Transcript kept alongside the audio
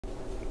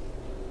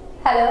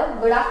Hello,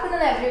 good afternoon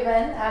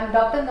everyone. I am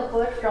Dr.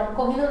 Nupur from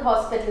Kohinoor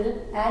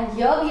Hospital and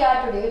here we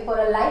are today for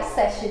a live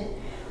session.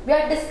 We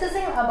are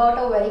discussing about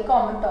a very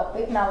common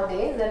topic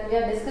nowadays and we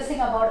are discussing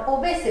about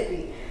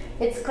obesity,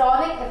 its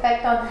chronic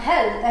effect on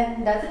health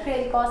and does it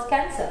really cause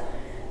cancer.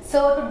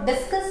 So to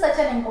discuss such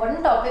an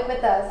important topic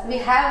with us, we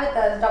have with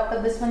us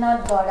Dr.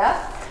 Biswanath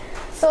Gouda.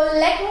 So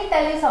let me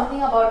tell you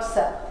something about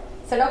sir.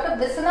 So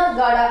Dr. Biswanath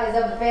Gouda is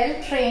a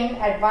well-trained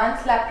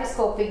advanced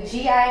laparoscopic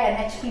GI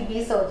and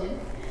HPB surgeon.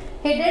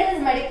 He did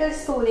his medical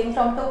schooling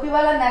from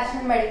Topiwala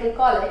National Medical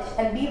College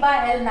and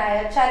BYL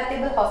Nair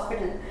Charitable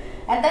Hospital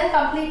and then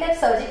completed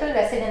surgical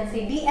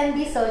residency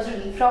DNB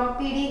surgery from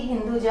PD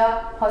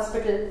Hinduja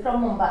Hospital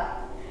from Mumbai.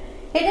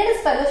 He did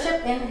his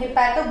fellowship in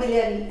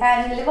hepatobiliary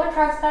and liver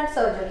transplant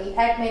surgery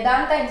at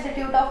Medanta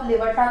Institute of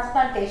Liver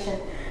Transplantation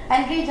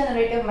and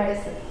Regenerative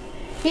Medicine.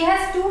 He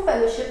has 2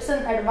 fellowships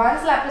in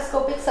advanced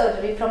laparoscopic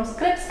surgery from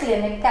Scripps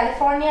Clinic,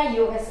 California,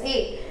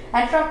 USA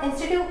and from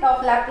Institute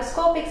of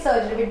Laparoscopic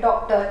Surgery with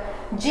Dr.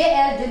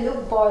 J.L.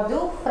 Deluc,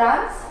 Bordeaux,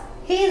 France.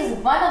 He is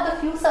one of the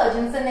few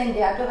surgeons in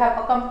India to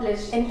have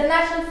accomplished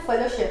international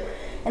fellowship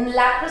in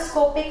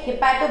laparoscopic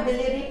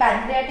hepatobiliary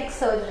pancreatic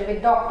surgery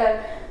with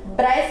Dr.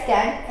 Brice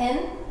Gang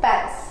in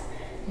Paris.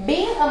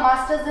 Being a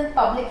master's in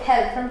public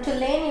health from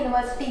Tulane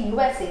University,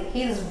 USA,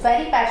 he is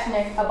very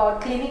passionate about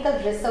clinical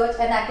research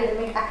and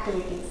academic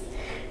activities.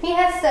 He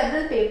has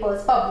several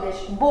papers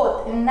published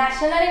both in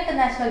national and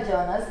international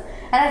journals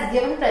and has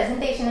given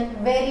presentation at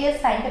various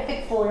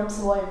scientific forums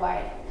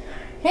worldwide.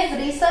 His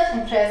research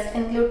interests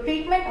include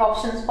treatment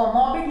options for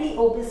morbidly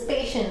obese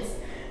patients,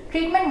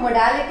 treatment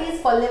modalities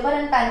for liver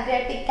and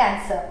pancreatic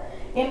cancer,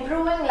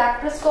 improving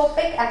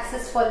laparoscopic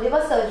access for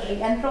liver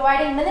surgery and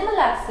providing minimal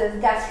access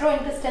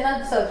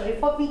gastrointestinal surgery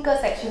for weaker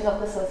sections of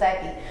the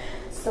society.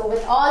 So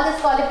with all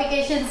these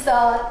qualifications,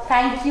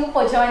 thank you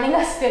for joining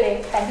us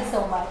today. Thank you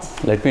so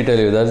much. Let me tell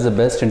you, that is the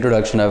best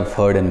introduction I've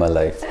heard in my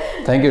life.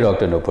 Thank you,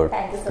 Dr. Nupur.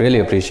 Thank you so really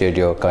much. Appreciate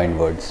your kind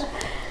words.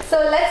 So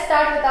let's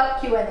start with our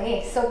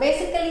Q&A. So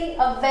basically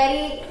a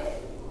very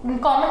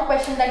common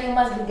question that you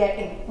must be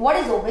getting. What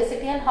is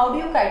obesity and how do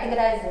you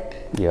categorize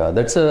it? Yeah,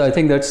 I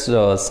think that's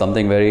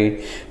something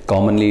very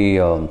commonly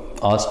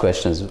asked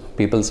questions.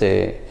 People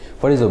say,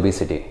 what is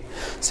obesity?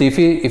 See,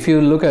 if you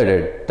look at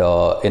it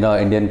in our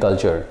Indian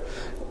culture,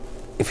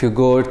 if you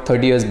go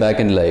 30 years back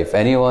in life,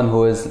 anyone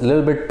who is a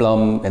little bit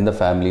plump in the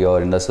family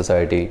or in the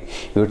society,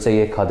 you would say,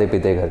 ye khate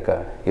pite ghar ka.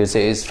 You would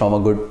say it's from a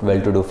good,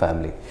 well-to-do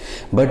family.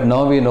 But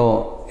now we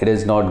know it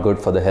is not good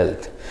for the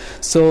health.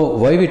 So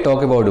why we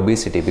talk about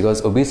obesity?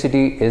 Because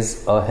obesity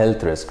is a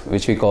health risk,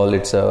 which we call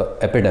it's an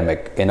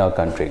epidemic in our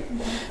country.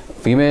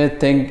 We may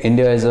think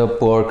India is a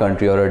poor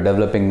country or a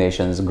developing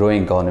nation's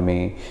growing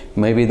economy.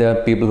 Maybe there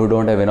are people who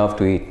don't have enough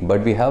to eat,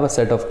 but we have a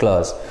set of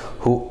class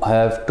who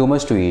have too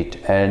much to eat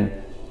and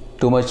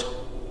too much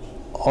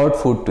odd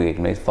food to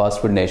eat. Fast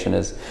food nation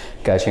is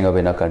catching up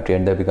in our country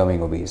and they're becoming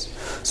obese.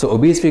 So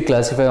obese we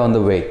classify on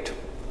the weight.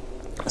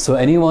 So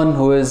anyone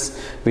who is,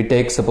 we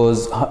take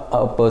suppose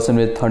a person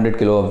with 100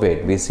 kilo of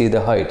weight, we see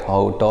the height,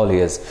 how tall he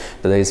is,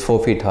 whether he's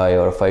 4 feet high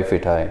or 5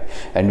 feet high,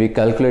 and we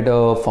calculate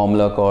a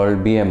formula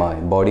called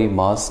BMI, Body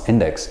Mass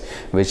Index,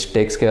 which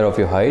takes care of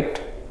your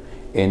height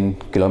in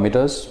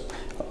kilometers,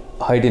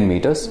 height in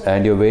meters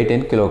and your weight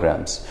in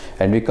kilograms,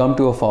 and we come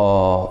to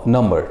a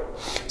number.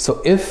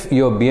 So if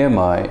your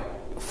BMI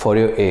for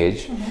your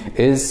age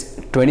is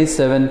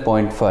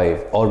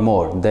 27.5 or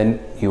more, then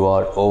you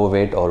are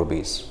overweight or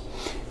obese.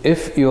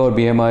 If your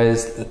BMI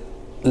is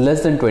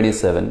less than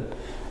 27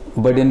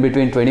 but in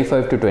between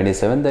 25 to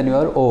 27, then you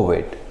are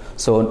overweight.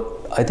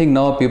 So I think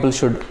now people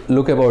should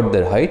look about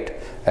their height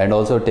and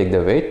also take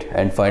their weight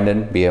and find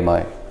in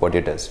BMI what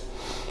it is.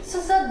 So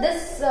sir,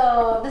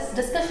 this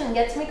discussion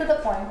gets me to the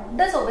point.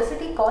 Does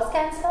obesity cause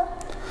cancer?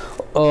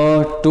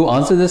 To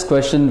answer this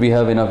question, we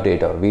have enough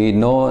data. We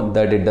know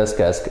that it does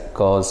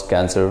cause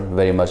cancer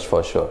very much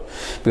for sure.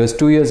 Because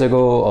 2 years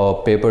ago,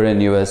 a paper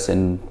in US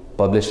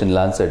published in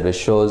Lancet, which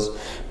shows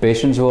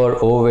patients who are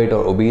overweight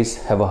or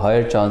obese have a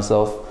higher chance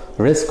of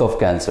risk of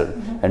cancer.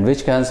 And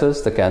which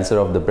cancers? The cancer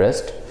of the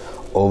breast,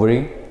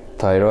 ovary,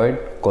 thyroid,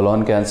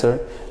 colon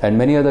cancer, and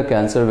many other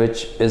cancer,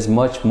 which is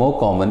much more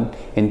common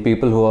in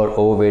people who are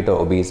overweight or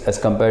obese as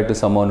compared to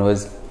someone who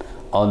is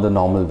on the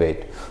normal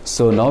weight.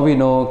 So now we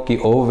know that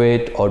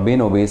overweight or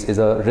being obese is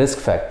a risk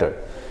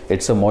factor.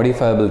 It's a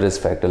modifiable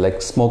risk factor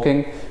like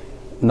smoking.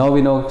 Now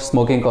we know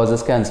smoking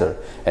causes cancer,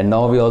 and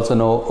now we also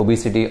know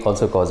obesity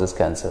also causes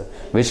cancer,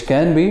 which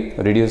can be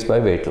reduced by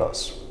weight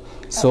loss.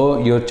 So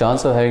your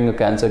chance of having a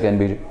cancer can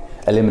be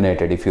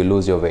eliminated if you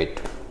lose your weight.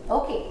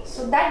 Okay,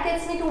 so that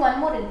gets me to one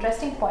more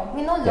interesting point.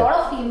 We know a lot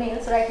of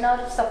females right now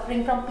are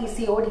suffering from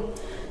PCOD.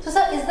 So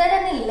sir, is there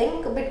any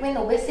link between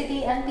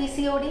obesity and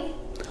PCOD?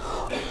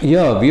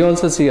 Yeah, I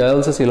also see a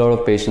lot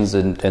of patients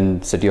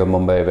in city of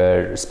Mumbai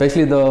where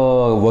especially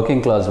the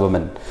working class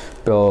women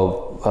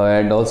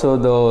and also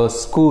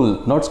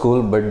the not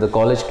the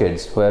college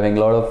kids who are having a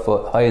lot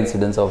of high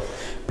incidence of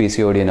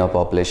PCOD in our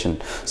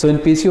population. So in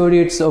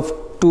PCOD, it's of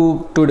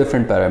two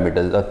different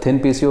parameters: a thin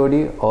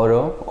PCOD or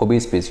a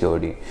obese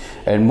PCOD.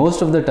 And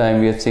most of the time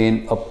we have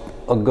seen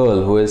a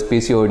girl who is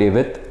PCOD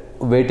with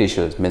weight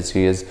issues, means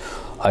she is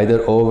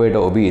either overweight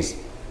or obese.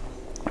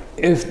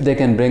 If they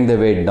can bring the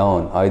weight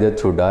down either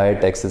through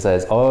diet,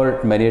 exercise,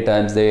 or many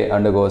times they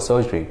undergo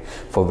surgery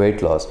for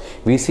weight loss,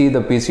 we see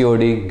the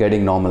PCOD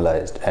getting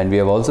normalized. And we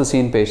have also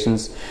seen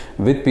patients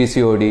with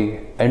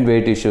PCOD and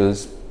weight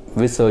issues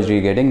with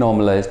surgery getting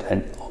normalized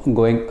and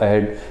going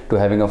ahead to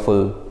having a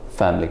full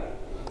family.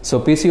 So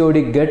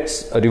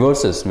PCOD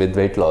reverses with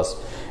weight loss.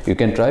 You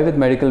can try with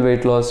medical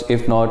weight loss.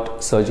 If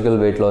not, surgical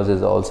weight loss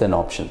is also an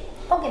option.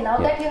 Okay, now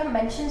that you have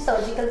mentioned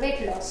surgical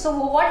weight loss, so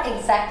what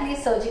exactly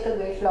is surgical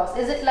weight loss?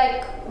 Is it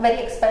like very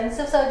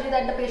expensive surgery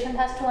that the patient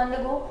has to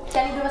undergo?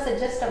 Can you give us a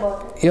gist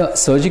about it? Yeah,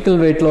 surgical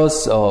weight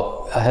loss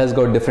has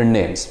got different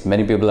names.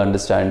 Many people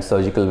understand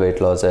surgical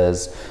weight loss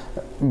as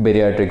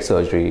bariatric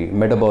surgery,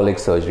 metabolic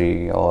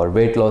surgery, or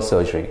weight loss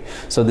surgery.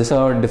 So these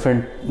are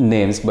different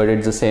names, but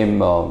it's the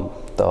same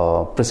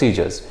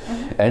procedures.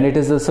 And it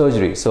is a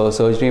surgery. So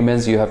surgery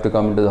means you have to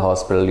come to the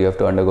hospital, you have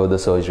to undergo the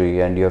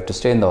surgery, and you have to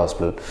stay in the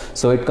hospital.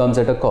 So it comes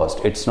at a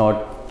cost. It's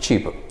not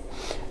cheaper.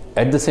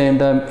 At the same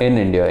time, in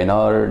India, in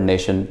our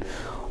nation,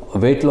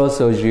 weight loss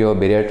surgery or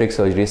bariatric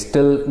surgery is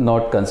still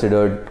not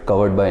considered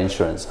covered by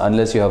insurance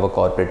unless you have a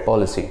corporate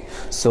policy.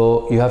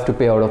 So you have to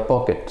pay out of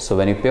pocket. So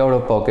when you pay out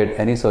of pocket,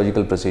 any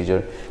surgical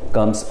procedure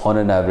comes on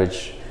an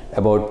average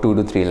about 2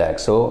 to 3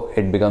 lakhs. So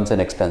it becomes an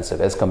expensive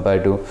as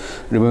compared to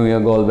removing a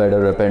gallbladder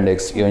or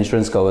appendix. Your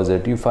insurance covers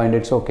it. You find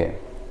it's okay.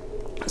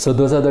 So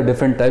those are the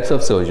different types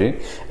of surgery,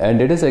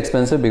 and it is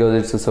expensive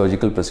because it's a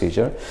surgical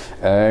procedure,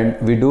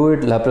 and we do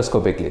it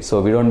laparoscopically.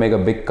 So we don't make a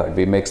big cut.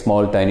 We make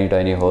small,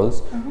 tiny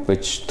holes,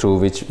 through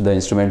which the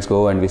instruments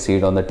go, and we see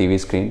it on the TV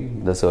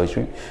screen, the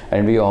surgery,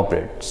 and we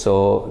operate.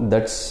 So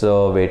that's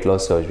weight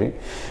loss surgery.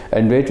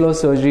 And weight loss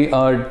surgery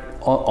are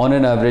on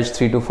an average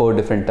 3 to 4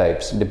 different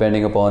types,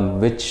 depending upon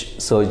which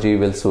surgery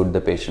will suit the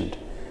patient.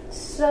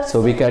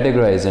 So we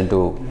categorize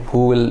into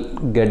who will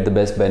get the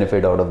best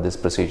benefit out of this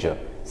procedure.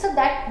 So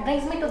that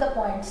brings me to the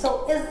point.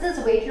 So is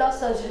this weight loss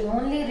surgery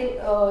only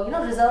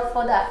reserved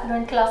for the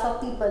affluent class of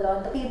people,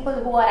 or the people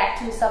who are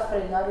actually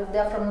suffering, or if they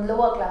are from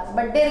lower class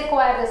but they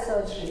require this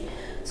surgery?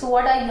 So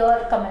what are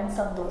your comments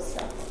on those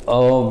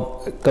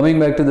stuff? Coming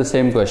back to the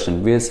same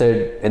question, we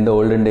said in the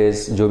olden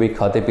days, jo bhi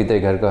khate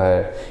pite ghar ka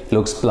hai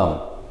looks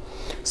plump.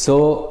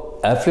 So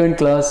affluent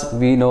class,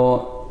 we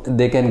know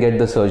they can get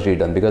the surgery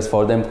done because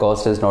for them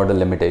cost is not a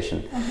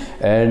limitation.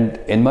 And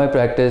in my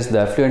practice, the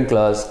affluent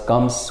class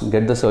comes,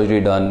 get the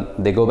surgery done,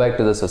 they go back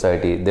to the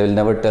society. They will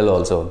never tell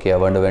also, okay,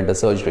 I've underwent a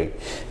surgery,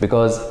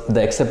 because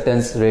the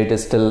acceptance rate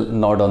is still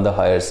not on the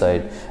higher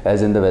side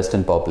as in the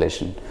Western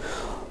population.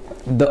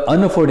 The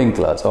unaffording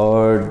class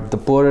or the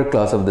poorer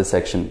class of this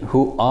section,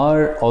 who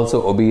are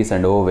also obese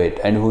and overweight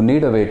and who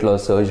need a weight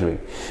loss surgery,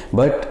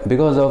 but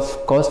because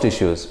of cost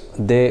issues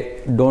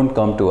they don't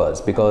come to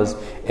us, because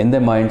in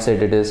their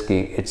mindset it is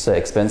ki it's an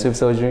expensive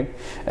surgery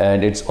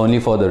and it's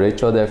only for the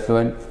rich or the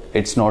affluent,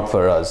 it's not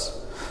for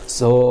us.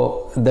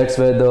 So that's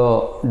where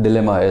the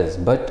dilemma is.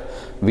 But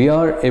we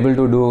are able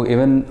to do,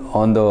 even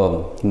on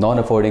the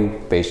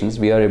non-affording patients,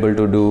 we are able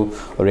to do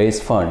raise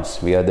funds.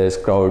 There's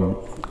crowd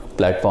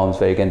platforms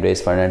where you can raise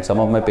funds, and some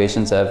of my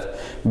patients have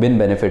been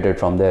benefited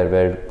from there,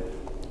 where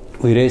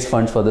we raise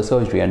funds for the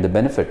surgery and the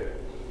benefit.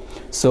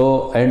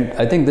 So, and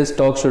I think this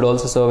talk should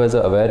also serve as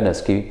an awareness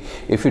ki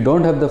if you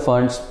don't have the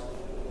funds,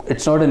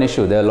 it's not an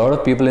issue. There are a lot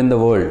of people in the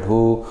world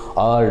who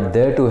are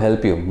there to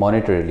help you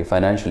monetarily,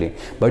 financially,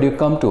 but you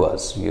come to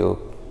us, you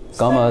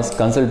come us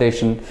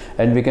consultation,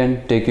 and we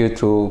can take you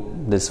through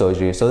this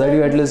surgery so that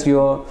you at least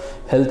your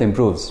health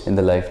improves in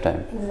the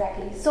lifetime.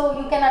 Exactly. So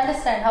you can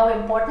understand how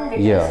important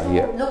it is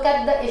to look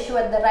at the issue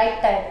at the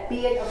right time,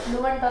 be it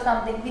affluent or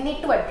something. We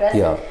need to address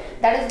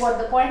it. That is what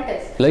the point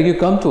is. Like you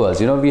come to us,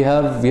 we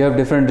have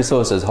different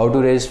resources. How to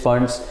raise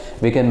funds,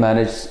 we can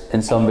manage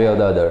in some way or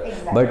the other.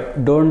 Exactly.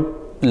 But don't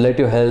let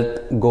your health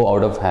go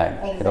out of hand.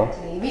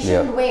 Exactly. We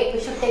shouldn't wait. We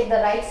should take the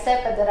right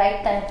step at the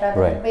right time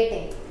rather than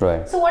waiting.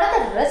 Right. So what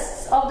are the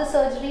risks of the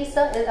surgery,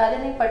 sir? Are there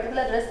any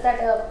particular risks that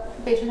a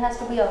patient has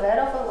to be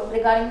aware of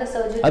regarding the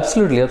surgery?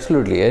 Absolutely.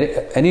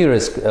 Any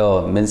risk,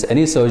 means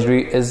any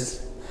surgery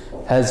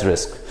has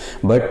risk.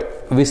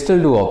 But we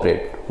still do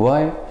operate.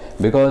 Why?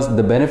 Because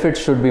the benefit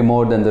should be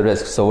more than the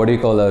risk. So what do you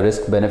call a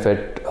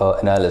risk-benefit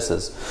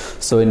analysis?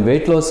 So in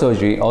weight loss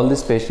surgery, all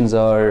these patients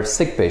are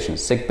sick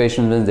patients. Sick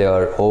patients means they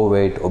are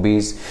overweight,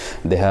 obese,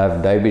 they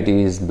have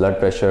diabetes, blood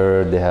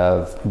pressure, they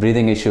have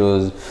breathing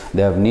issues,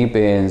 they have knee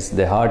pains,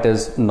 their heart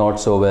is not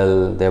so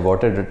well, they have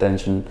water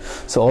retention.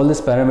 So all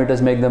these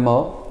parameters make them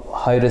a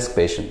high-risk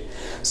patient.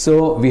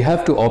 So we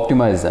have to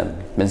optimize them,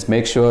 means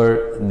make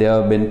sure they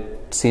have been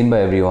seen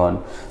by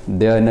everyone,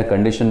 they are in a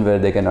condition where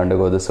they can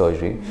undergo the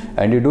surgery,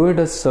 and you do it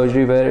as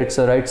surgery where it's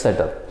a right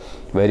setup,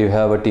 where you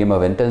have a team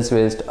of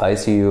intensivists,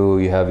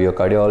 ICU, you have your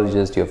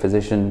cardiologist, your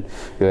physician,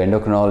 your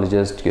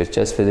endocrinologist, your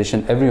chest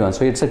physician, everyone.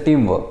 So it's a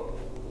teamwork.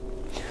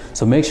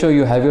 So make sure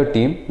you have your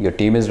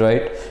team is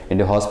right, and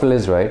your hospital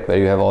is right, where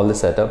you have all the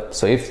setup.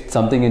 So if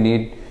something you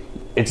need,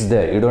 it's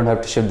there. You don't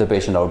have to shift the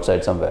patient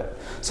outside somewhere.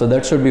 So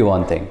that should be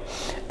one thing.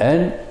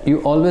 And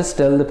you always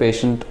tell the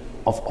patient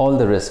of all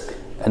the risk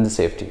and the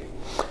safety.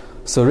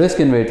 So risk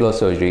in weight loss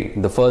surgery,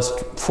 the first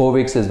 4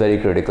 weeks is very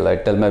critical. I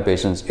tell my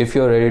patients, if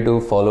you're ready to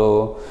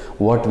follow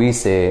what we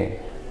say,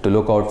 to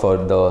look out for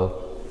the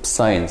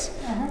signs,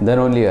 then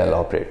only I'll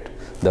operate.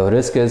 The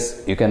risk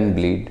is you can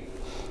bleed,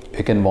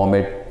 you can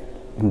vomit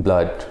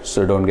blood,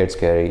 so don't get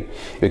scary.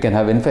 You can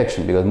have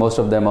infection because most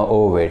of them are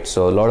overweight,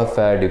 so a lot of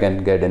fat, you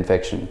can get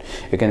infection.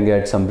 You can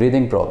get some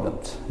breathing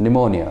problems,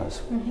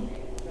 pneumonias.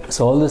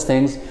 So all these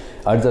things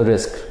are the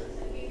risk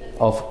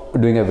of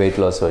doing a weight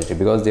loss surgery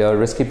because they are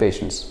risky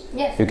patients.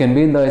 Yes. You can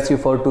be in the ICU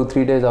for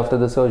 2-3 days after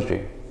the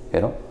surgery,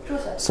 you know. True,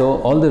 sir.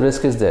 So all the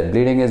risk is there.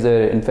 Bleeding is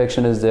there,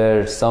 infection is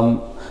there,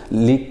 some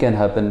leak can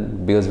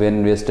happen because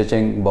when we are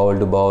stitching bowel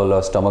to bowel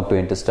or stomach to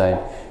intestine,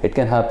 it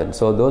can happen.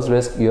 So those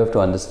risks you have to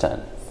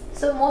understand.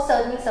 So most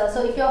certainly, sir.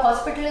 So if your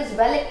hospital is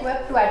well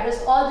equipped to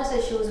address all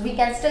these issues, we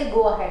can still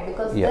go ahead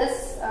because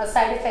this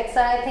side effects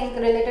are, I think,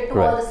 related to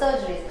all the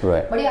surgeries.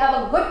 Right. But you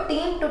have a good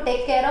team to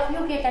take care of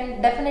you. You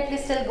can definitely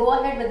still go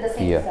ahead with the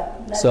same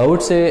stuff. So I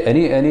would say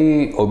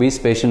any obese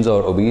patients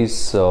or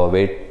obese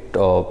weight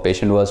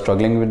patient who are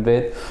struggling with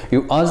weight,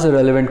 you ask the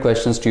relevant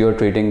questions to your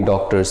treating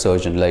doctor,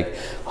 surgeon, like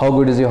how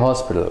good is your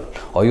hospital,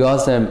 or you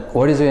ask them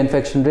what is your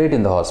infection rate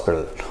in the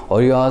hospital,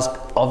 or you ask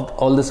of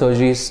all the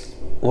surgeries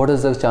what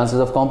is the chances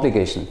of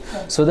complication,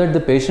 so that the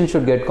patient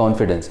should get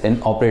confidence in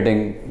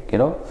operating, you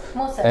know,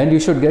 and you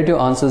should get your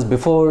answers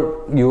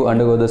before you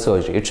undergo the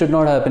surgery. It should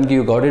not happen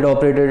you got it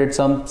operated at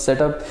some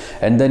setup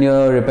and then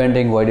you're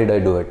repenting, why did I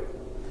do it,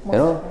 you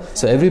know.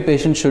 So every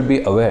patient should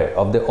be aware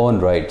of their own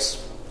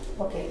rights.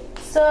 Okay.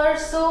 Sir,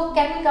 so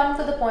can we come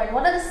to the point,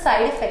 what are the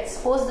side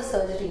effects post the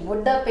surgery?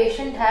 Would the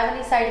patient have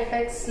any side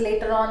effects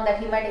later on that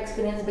he might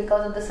experience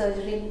because of the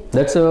surgery?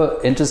 That's an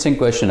interesting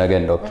question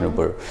again, Dr.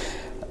 Nupur.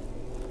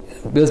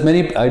 Because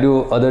I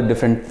do other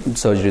different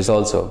surgeries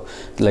also.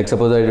 Like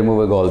suppose I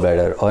remove a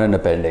gallbladder or an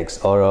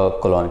appendix or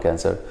a colon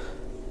cancer.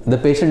 The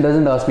patient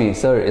doesn't ask me,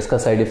 sir, iska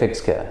side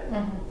effects kya hai?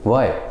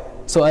 Why?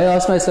 So I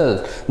ask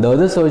myself, the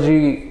other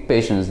surgery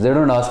patients, they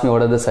don't ask me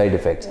what are the side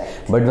effects.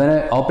 But when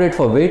I operate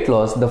for weight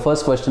loss, the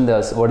first question they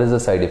ask, what is the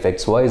side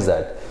effects? Why is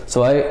that?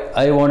 So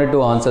I wanted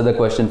to answer the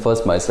question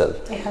first myself.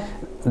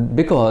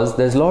 Because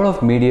there's a lot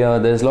of media,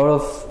 there's a lot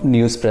of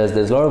news press,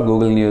 there's a lot of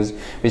Google News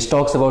which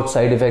talks about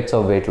side effects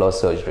of weight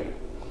loss surgery.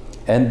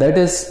 And that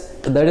is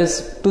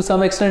to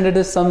some extent it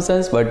is some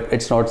sense, but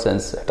it's not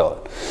sense at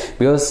all.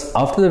 Because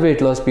after the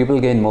weight loss, people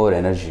gain more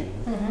energy.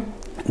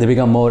 They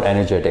become more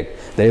energetic.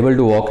 They're able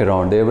to walk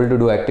around. They're able to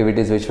do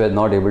activities which were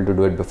not able to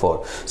do it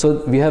before.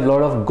 So we have a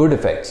lot of good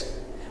effects.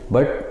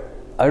 But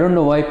I don't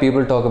know why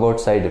people talk about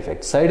side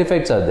effects. Side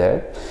effects are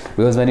there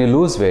because when you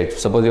lose weight,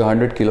 suppose you're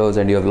 100 kilos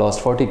and you have lost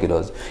 40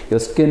 kilos, your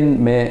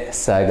skin may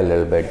sag a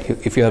little bit.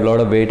 If you have a lot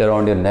of weight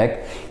around your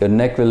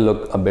neck will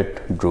look a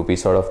bit droopy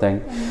sort of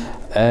thing.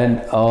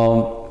 And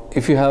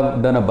if you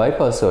have done a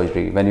bypass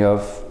surgery, when you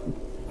have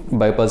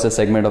bypass a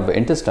segment of the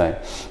intestine,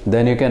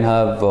 then you can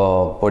have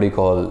what you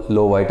call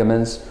low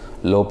vitamins,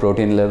 low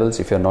protein levels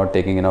if you're not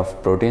taking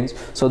enough proteins.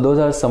 So those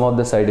are some of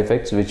the side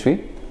effects which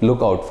we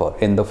look out for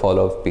in the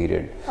follow-up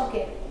period.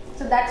 Okay,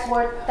 so that's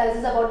what tells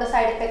us about the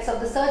side effects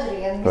of the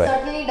surgery, and we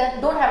certainly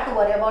don't have to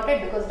worry about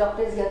it because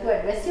doctor is here to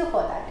address you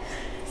for that.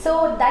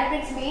 So that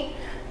brings me,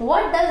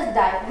 when does the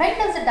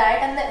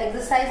diet and the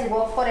exercise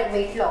work for a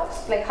weight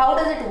loss? Like how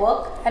does it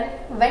work and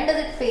when does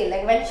it fail?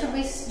 Like when should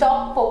we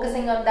stop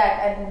focusing on that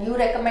and you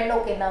recommend,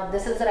 okay, now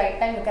this is the right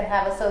time you can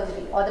have a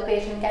surgery, or the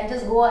patient can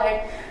just go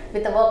ahead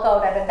with a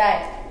workout and a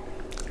diet?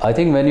 I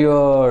think when you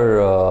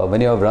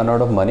have run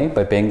out of money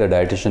by paying the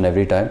dietitian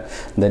every time,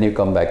 then you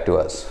come back to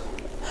us.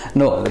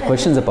 No, the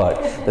questions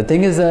apart. The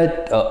thing is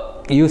that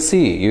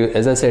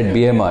as I said,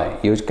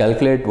 BMI, you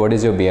calculate what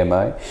is your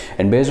BMI,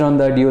 and based on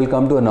that you will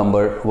come to a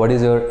number, what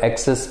is your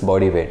excess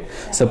body weight.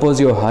 Suppose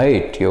your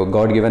height, your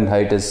God-given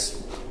height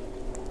is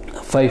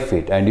 5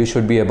 feet and you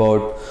should be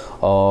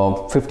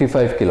about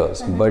 55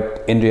 kilos,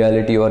 but in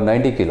reality you are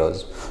 90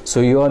 kilos. So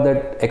you are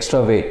that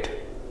extra weight.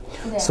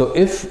 So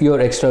if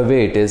your extra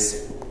weight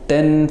is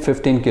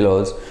 10-15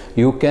 kilos,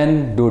 you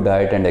can do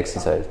diet and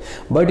exercise.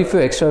 But if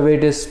your extra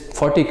weight is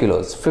 40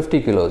 kilos,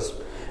 50 kilos,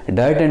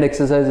 diet and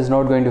exercise is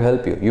not going to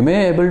help you. You may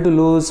be able to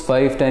lose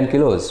 5-10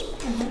 kilos,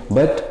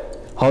 but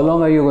how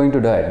long are you going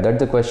to diet? That's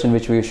the question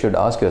which we should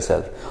ask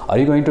yourself. Are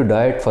you going to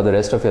diet for the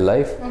rest of your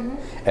life?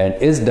 And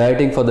is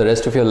dieting for the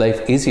rest of your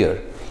life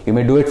easier? You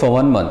may do it for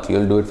 1 month,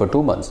 you'll do it for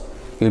 2 months.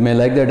 You may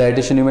like the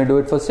dietitian, you may do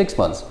it for 6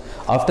 months.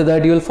 After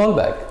that you will fall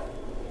back.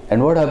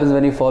 And what happens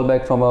when you fall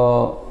back from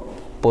a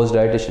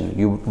post-dietitian?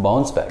 You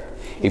bounce back.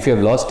 If you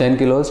have lost 10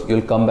 kilos,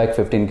 you'll come back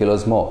 15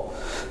 kilos more.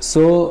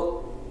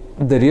 So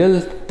the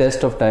real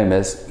test of time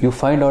is you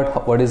find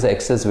out what is the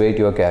excess weight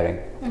you are carrying.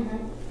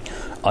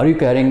 Are you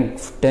carrying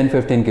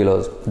 10-15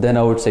 kilos? Then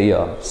I would say,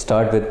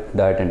 start with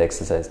diet and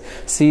exercise.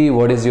 See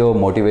what is your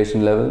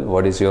motivation level,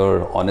 what is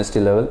your honesty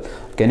level,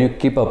 can you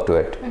keep up to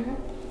it?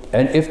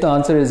 And if the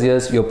answer is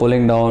yes, you're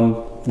pulling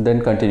down,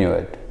 then continue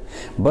it.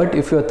 But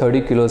if you're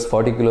 30 kilos,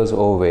 40 kilos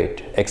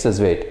overweight, excess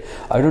weight,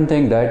 I don't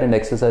think diet and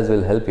exercise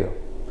will help you.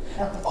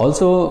 Okay.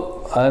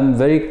 Also, I'm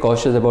very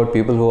cautious about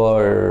people who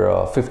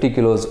are 50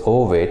 kilos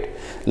overweight,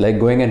 like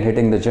going and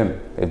hitting the gym.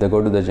 If they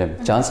go to the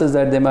gym, chances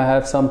that they might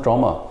have some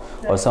trauma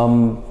or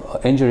some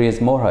injury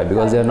is more high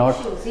because they are not.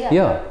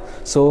 Issues,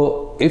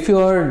 So if you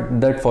are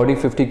that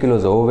 40-50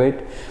 kilos overweight,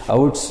 I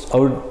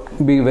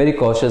would be very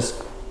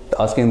cautious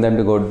asking them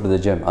to go to the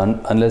gym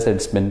unless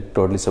it's been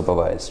totally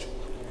supervised.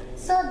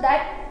 So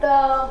that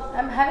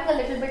I'm having a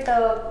little bit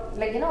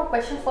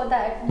question for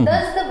that.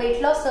 Does the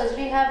weight loss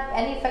surgery have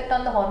any effect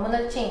on the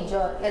hormonal change,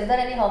 or is there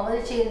any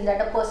hormonal change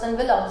that a person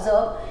will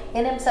observe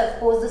in himself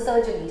post the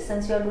surgery,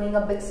 since you're doing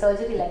a big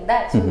surgery like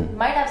that? So it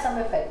might have some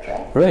effect,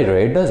 right? Right,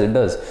 it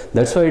does.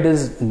 That's why it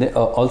is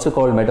also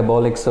called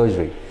metabolic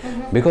surgery,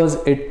 because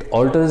it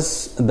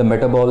alters the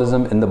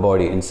metabolism in the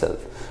body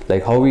itself,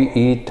 like how we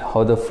eat,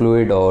 how the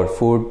fluid or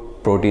food,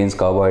 proteins,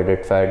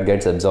 carbohydrate, fat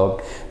gets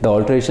absorbed, the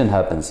alteration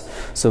happens.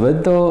 So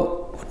with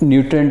the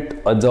nutrient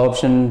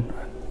absorption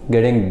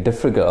getting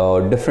different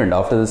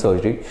after the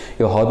surgery,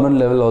 your hormone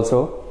level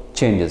also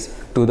changes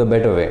to the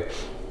better way.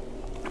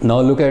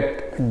 Now look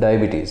at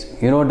diabetes.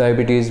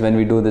 Diabetes, when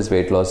we do this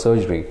weight loss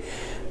surgery,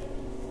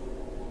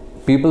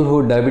 people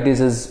who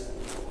diabetes is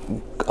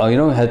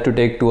have to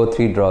take 2 or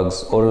 3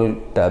 drugs, oral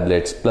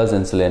tablets plus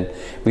insulin.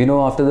 We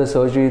know after the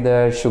surgery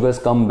their sugars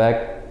come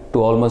back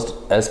to almost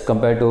as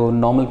compared to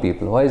normal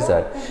people. Why is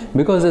that?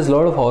 Because there's a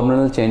lot of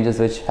hormonal changes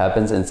which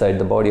happens inside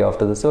the body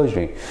after the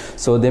surgery.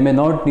 So they may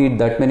not need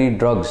that many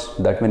drugs,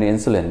 that many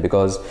insulin,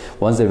 because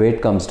once the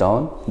weight comes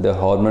down, the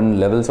hormone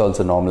levels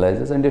also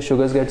normalizes and your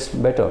sugars gets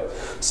better.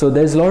 So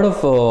there's a lot of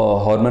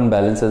hormone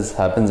balances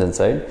happens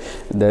inside.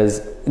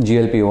 There's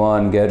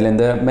GLP-1, ghrelin,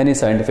 there are many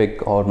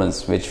scientific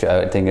hormones which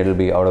I think it will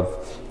be out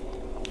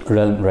of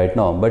realm right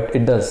now, but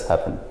it does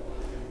happen.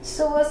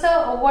 So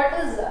what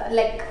is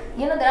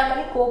there are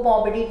many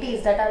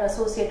comorbidities that are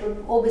associated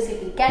with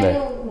obesity. Can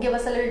you give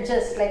us a little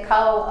gist, like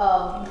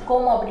how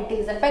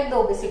comorbidities affect the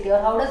obesity, or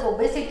how does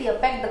obesity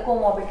affect the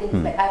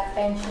comorbidities like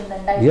hypertension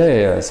and diabetes?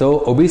 Yeah.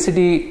 So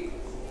obesity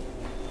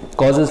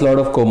causes a lot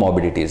of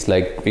comorbidities,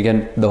 like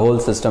the whole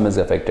system is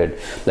affected.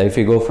 Like if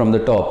you go from the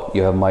top,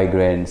 you have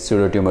migraine,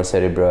 pseudotumor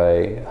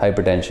cerebri,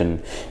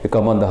 hypertension. You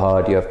come on the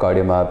heart, you have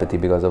cardiomyopathy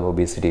because of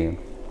obesity.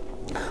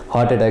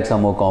 Heart attacks are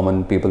more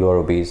common, people who are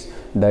obese.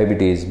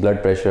 Diabetes,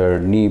 blood pressure,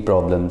 knee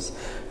problems.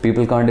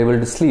 People can't able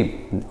to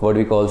sleep, what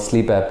we call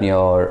sleep apnea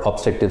or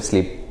obstructive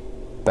sleep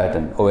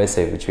pattern,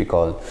 OSA, which we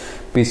call.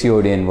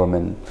 PCOD in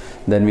women.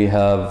 Then we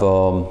have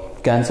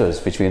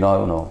cancers, which we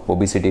now know.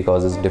 Obesity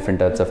causes different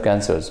types of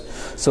cancers.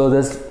 So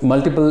there's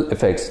multiple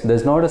effects.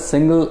 There's not a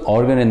single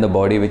organ in the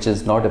body which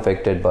is not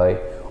affected by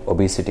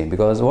obesity,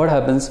 because what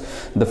happens,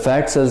 the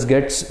fat cells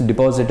gets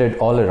deposited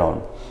all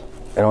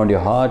around your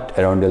heart,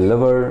 around your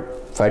liver,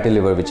 fatty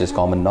liver, which is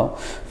common now,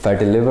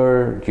 fatty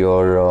liver,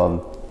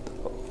 your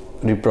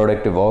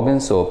reproductive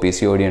organs, so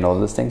PCOD and all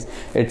those things,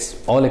 it's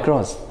all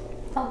across.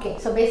 Okay,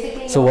 so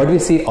basically, so what we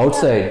see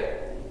outside,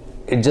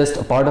 it's just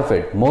a part of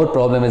it. More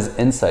problem is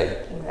inside.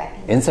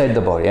 Exactly. Inside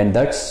the body, and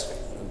that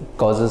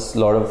causes a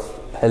lot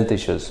of health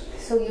issues.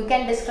 So you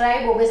can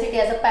describe obesity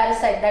as a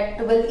parasite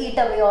that will eat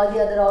away all the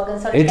other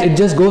organs. Or it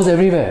just goes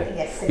everywhere.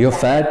 Yes, exactly. Your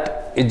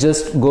fat, it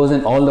just goes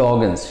in all the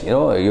organs.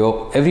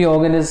 Every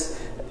organ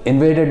is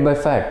invaded by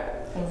fat.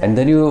 Exactly. And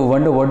then you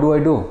wonder, what do I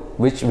do?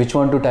 Which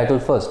one to tackle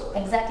first?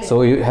 Exactly.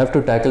 So you have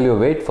to tackle your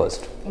weight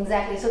first.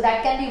 Exactly. So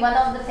that can be one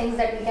of the things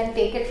that we can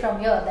take it from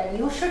here, that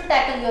you should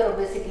tackle your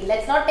obesity.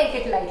 Let's not take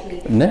it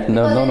lightly. No.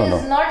 It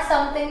is not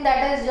something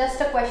that is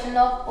just a question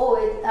of,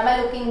 am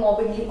I looking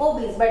morbidly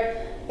obese?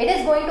 But it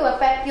is going to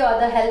affect your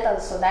other health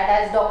also. That,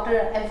 as doctor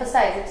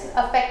emphasized, it's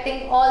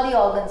affecting all the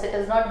organs. It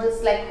is not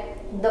just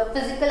like the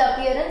physical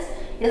appearance.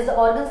 It is the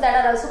organs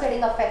that are also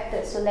getting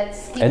affected. So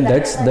let's keep and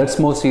that that's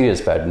more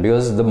serious, pattern,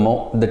 because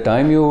the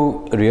time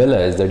you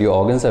realize that your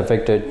organs are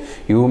affected,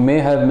 you may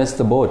have missed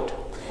the boat.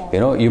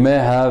 Yeah. You may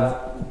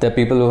have the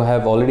people who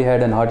have already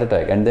had an heart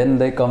attack and then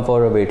they come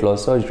for a weight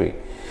loss surgery.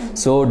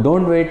 So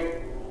don't wait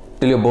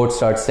till your boat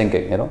starts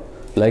sinking.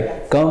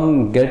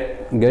 Come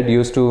get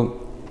used to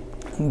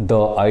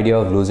the idea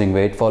of losing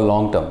weight for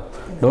long term.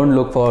 Don't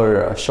look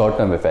for short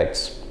term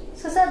effects.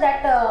 So sir,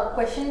 that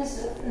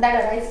questions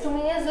that arise to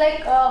me is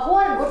who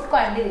are good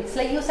candidates?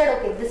 Like you said,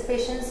 okay, these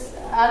patients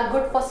are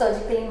good for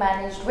surgically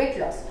managed weight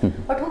loss,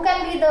 but who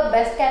can be the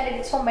best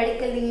candidates for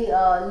medically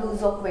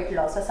lose of weight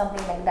loss or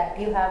something like that?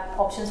 You have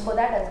options for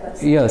that as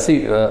well? Yeah,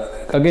 see,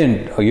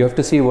 again, you have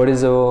to see what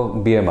is the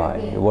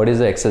BMI, what is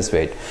the excess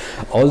weight.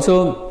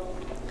 Also,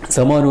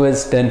 someone who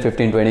has 10,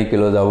 15, 20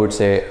 kilos,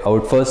 I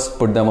would first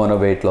put them on a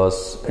weight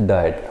loss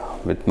diet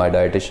with my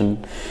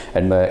dietitian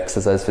and my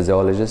exercise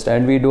physiologist,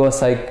 and we do a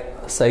psych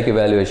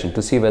evaluation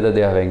to see whether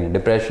they are having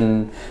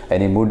depression,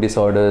 any mood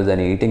disorders,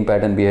 any eating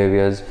pattern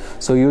behaviors.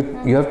 So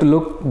you have to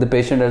look the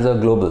patient as a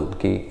global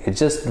key. It's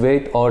just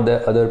weight or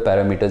the other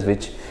parameters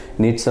which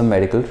need some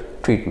medical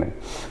treatment.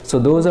 So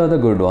those are the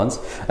good ones.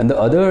 And the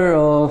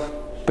other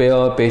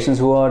patients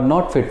who are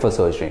not fit for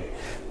surgery,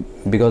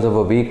 because of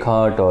a weak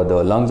heart or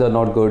the lungs are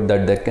not good,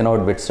 that they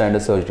cannot withstand a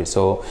surgery.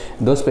 So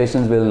those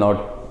patients will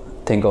not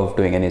think of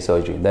doing any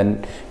surgery.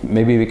 Then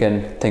maybe we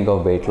can think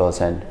of weight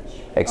loss and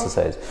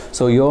exercise.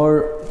 So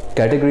your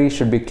category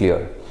should be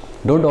clear.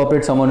 Don't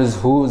operate someone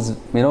who's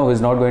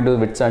not going to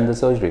withstand the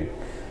surgery.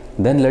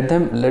 Then let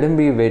him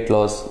be weight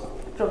loss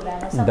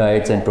program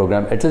diets and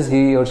program. At least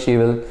he or she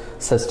will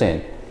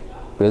sustain,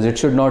 because it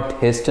should not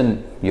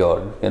hasten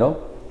your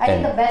I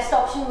think the best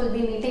option will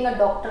be meeting a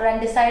doctor and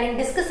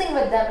discussing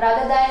with them,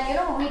 rather than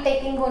we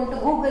going to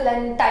Google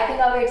and typing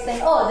away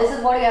saying, oh, this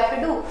is what you have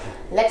to do.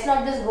 Let's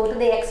not just go to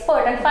the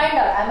expert and find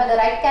out, am I the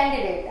right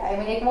candidate? I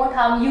mean, it won't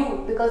harm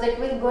you, because it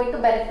will going to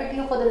benefit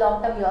you for the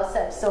long term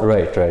yourself. So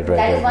right.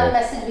 That is one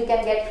message we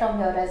can get from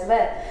here as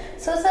well.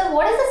 So sir,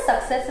 what is the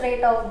success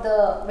rate of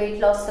the weight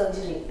loss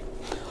surgery?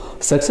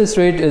 Success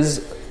rate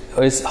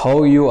is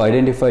how you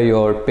identify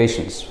your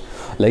patients.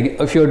 Like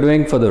if you're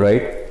doing for the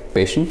right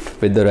patient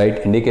with the right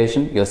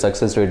indication, your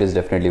success rate is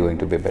definitely going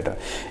to be better.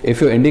 If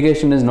your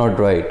indication is not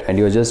right and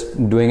you're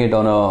just doing it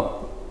on a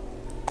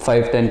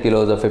 5-10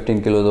 kilos or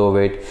 15 kilos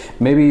overweight,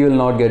 maybe you will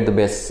not get the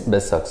best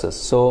success.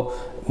 So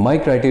my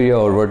criteria,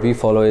 or what we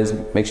follow, is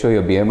make sure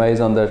your BMI is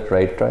on the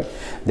right track.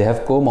 They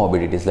have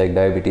comorbidities like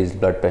diabetes,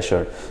 blood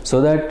pressure,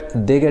 so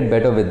that they get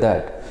better with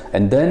that,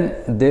 and then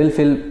they'll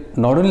feel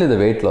not only the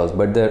weight loss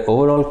but their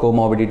overall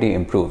comorbidity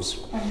improves.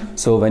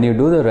 So when you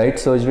do the right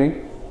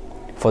surgery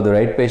for the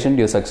right patient,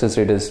 your success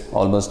rate is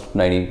almost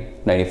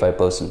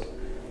 90-95%.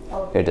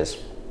 Okay. It is.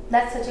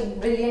 That's such a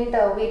brilliant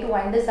way to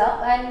wind this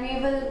up, and we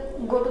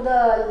will go to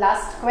the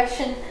last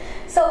question.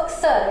 So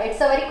sir, it's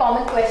a very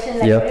common question,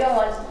 like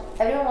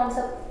everyone wants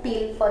a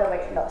pill for a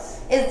weight loss.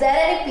 Is there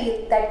any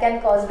pill that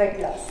can cause weight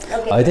loss?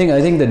 Okay. I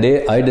think the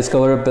day I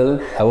discover a pill,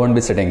 I won't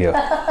be sitting here.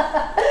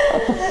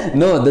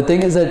 No, the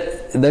thing is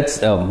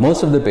that's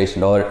most of the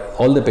patient, or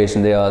all the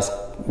patient, they ask,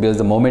 because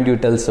the moment you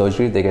tell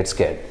surgery, they get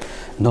scared.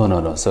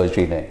 No,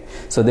 surgery nahi.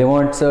 So they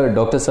want, sir,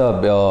 doctor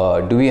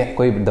साहब, do we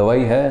कोई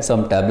दवाई है,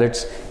 some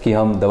tablets कि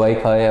हम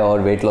दवाई खाएं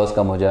और weight loss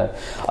कम हो जाए?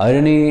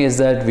 Irony is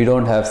that we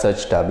don't have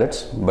such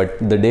tablets, but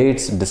the day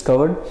it's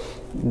discovered,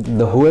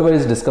 whoever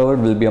is discovered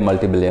will be a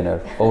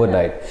multi-billionaire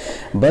overnight.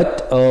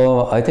 But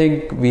I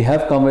think we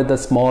have come with a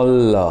small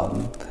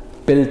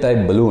pill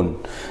type balloon,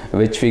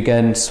 which we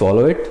can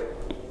swallow it.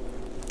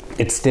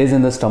 It stays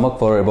in the stomach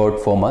for about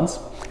 4 months.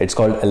 It's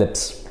called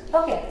Ellipse.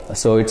 Okay.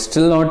 So it's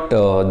still not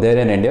there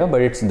in India,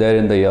 but it's there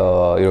in the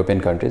European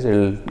countries. It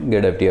will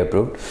get FDA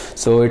approved.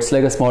 So it's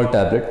like a small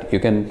tablet. You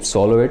can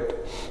swallow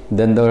it.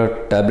 Then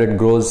the tablet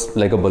grows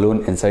like a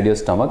balloon inside your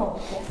stomach.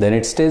 Okay. Then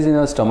it stays in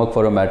your stomach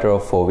for a matter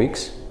of 4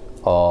 weeks,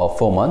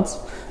 4 months.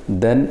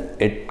 Then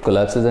it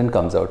collapses and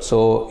comes out.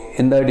 So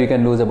in that you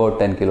can lose about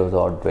 10 kilos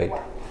odd weight.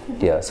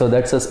 Yeah. So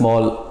that's a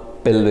small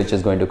pill which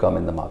is going to come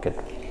in the market.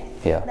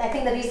 Yeah. I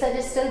think the research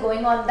is still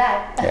going on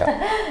that.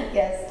 Yeah.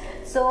 Yes.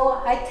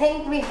 So I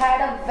think we had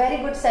a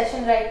very good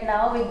session right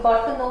now. We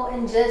got to know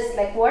in just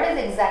like what is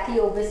exactly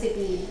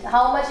obesity,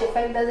 how much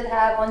effect does it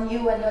have on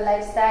you and your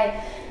lifestyle,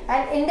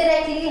 and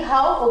indirectly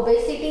how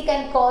obesity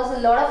can cause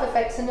a lot of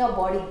effects in your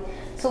body.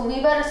 So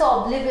we were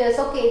so oblivious,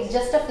 okay, it's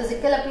just a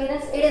physical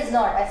appearance. It is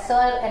not. As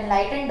sir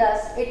enlightened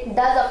us, it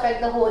does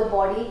affect the whole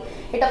body.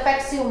 It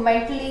affects you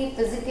mentally,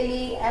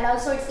 physically, and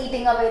also it's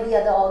eating away the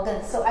other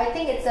organs. So I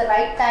think it's the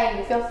right time,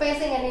 if you're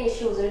facing any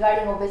issues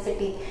regarding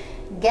obesity,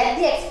 get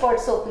the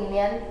expert's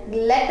opinion,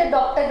 let the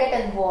doctor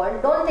get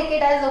involved. Don't take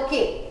it as,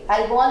 okay,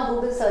 I'll go on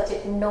Google search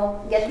it.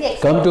 No, get the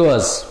expert. Come to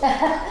us.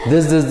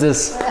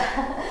 This.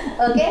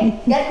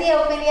 Okay, get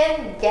the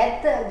opinion,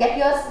 get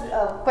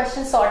your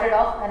questions sorted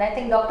off, and I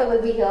think doctor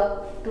will be here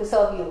to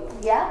serve you.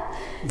 Yeah?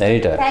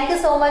 Anytime. Thank you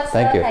so much,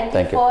 sir.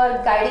 Thank you for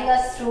guiding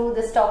us through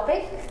this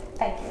topic.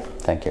 Thank you.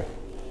 Thank you.